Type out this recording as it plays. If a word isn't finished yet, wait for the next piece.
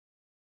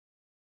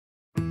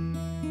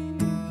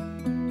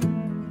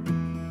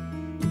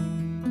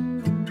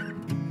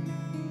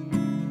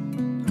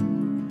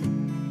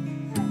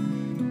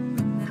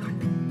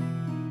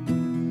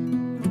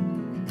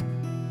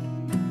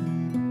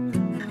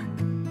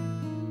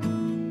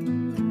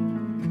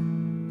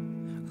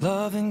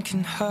Loving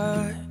can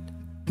hurt.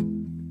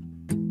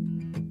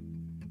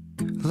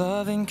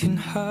 Loving can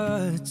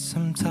hurt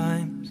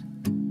sometimes,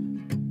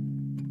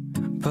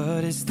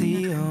 but it's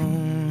the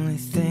only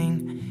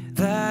thing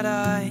that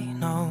I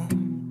know.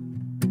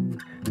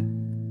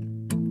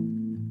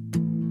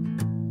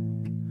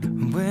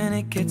 When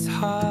it gets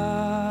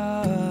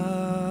hard,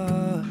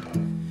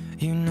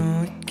 you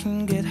know it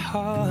can get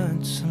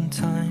hard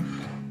sometimes.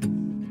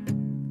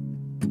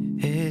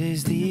 It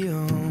is the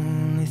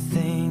only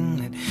thing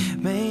that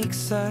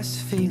makes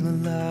us feel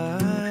alive.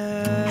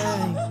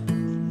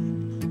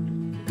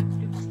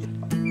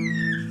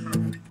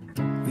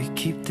 We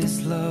keep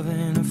this love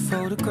in a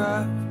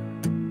photograph.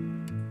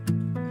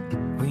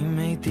 We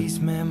made these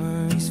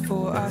memories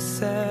for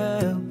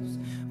ourselves,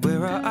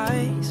 where our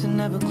eyes are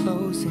never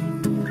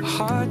closing, our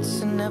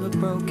hearts are never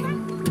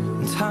broken,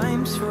 and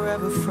time's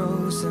forever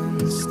frozen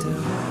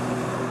still.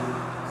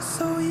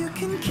 So you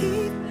can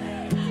keep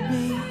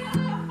me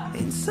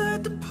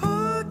inside the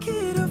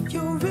pocket of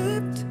your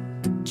ripped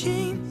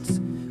jeans,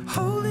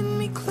 holding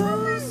me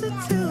closer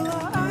till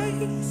our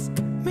eyes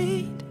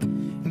meet.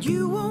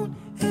 You won't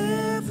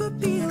ever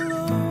be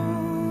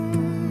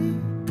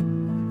alone.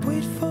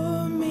 Wait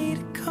for me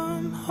to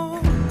come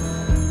home.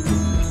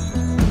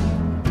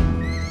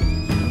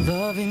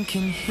 Loving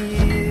can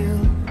heal.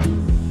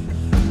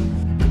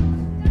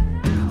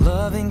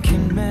 Loving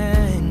can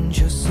mend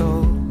your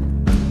soul,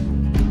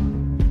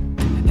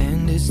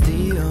 and it's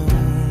the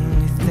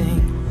only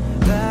thing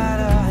that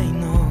I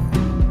know.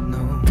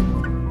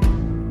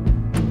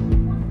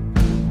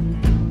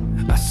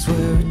 I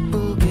swear it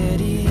will get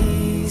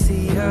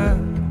easier.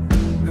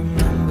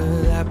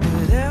 Remember that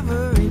with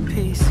every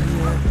piece of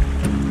you.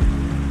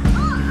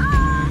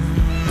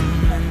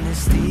 And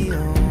it's the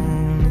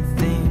only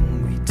thing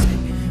we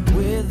take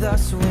with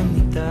us when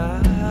we die.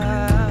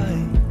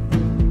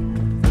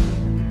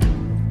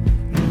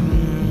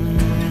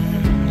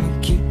 We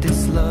keep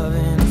this love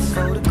in a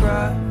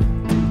photograph.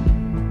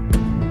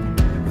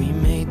 We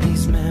made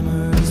these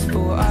memories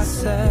for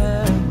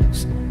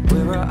ourselves,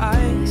 where our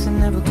eyes are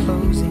never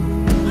closing,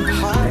 our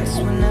hearts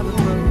were never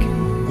broken,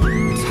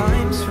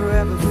 time's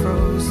forever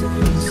frozen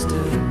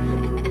still.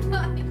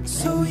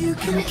 So you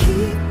can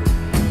keep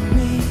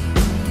me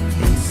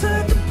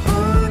inside the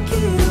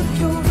pocket of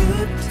your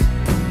ripped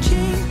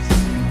jeans,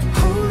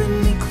 holding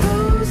me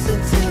closer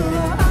till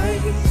our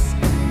eyes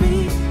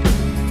meet.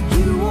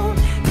 You won't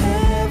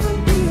ever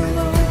be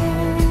alone.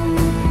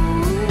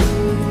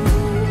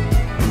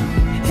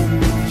 And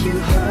if you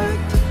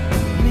hurt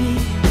me,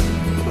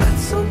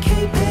 that's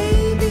okay,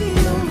 baby.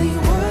 Only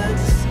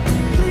words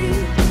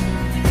bleed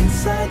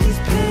inside these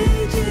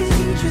pages.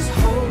 You just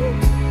hold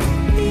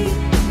me.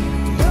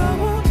 I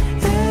won't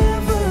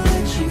ever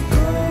let you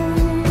go.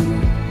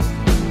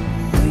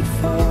 Wait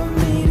for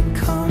me to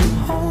come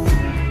home.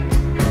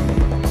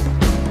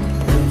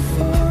 Wait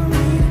for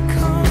me to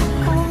come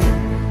home.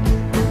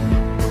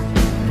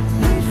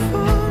 Wait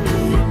for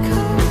me to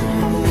come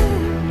home.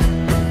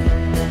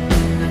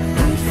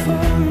 Wait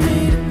for me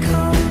to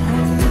come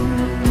home.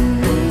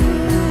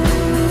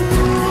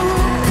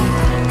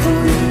 Oh,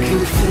 you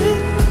can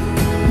fit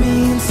me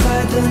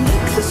inside the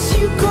necklace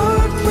you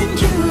got when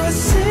you were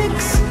 16,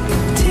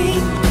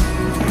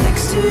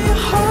 next to your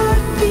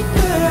heartbeat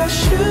where I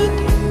should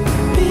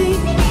be.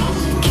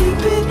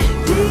 Keep it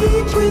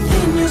deep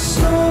within your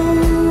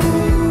soul.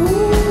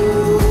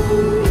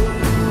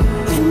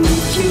 And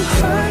if you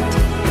hurt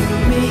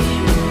me,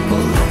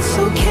 well, that's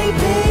okay,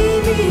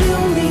 baby.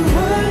 Only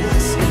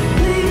words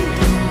bleed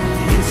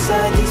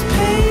inside these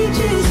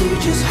pages. You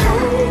just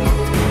hold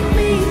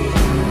me.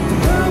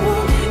 I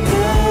won't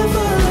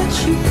ever let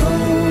you go.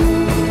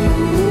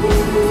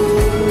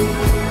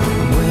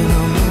 When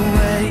I'm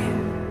away,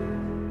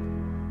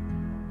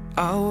 I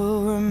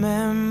will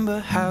remember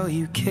how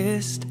you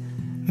kissed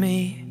me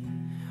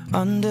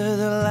under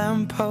the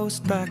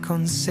lamppost back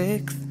on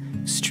 6th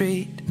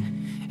Street,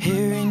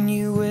 hearing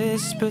you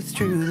whisper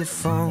through the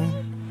phone.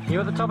 You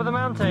at the top of the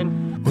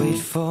mountain? Wait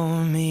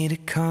for me to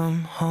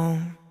come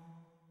home.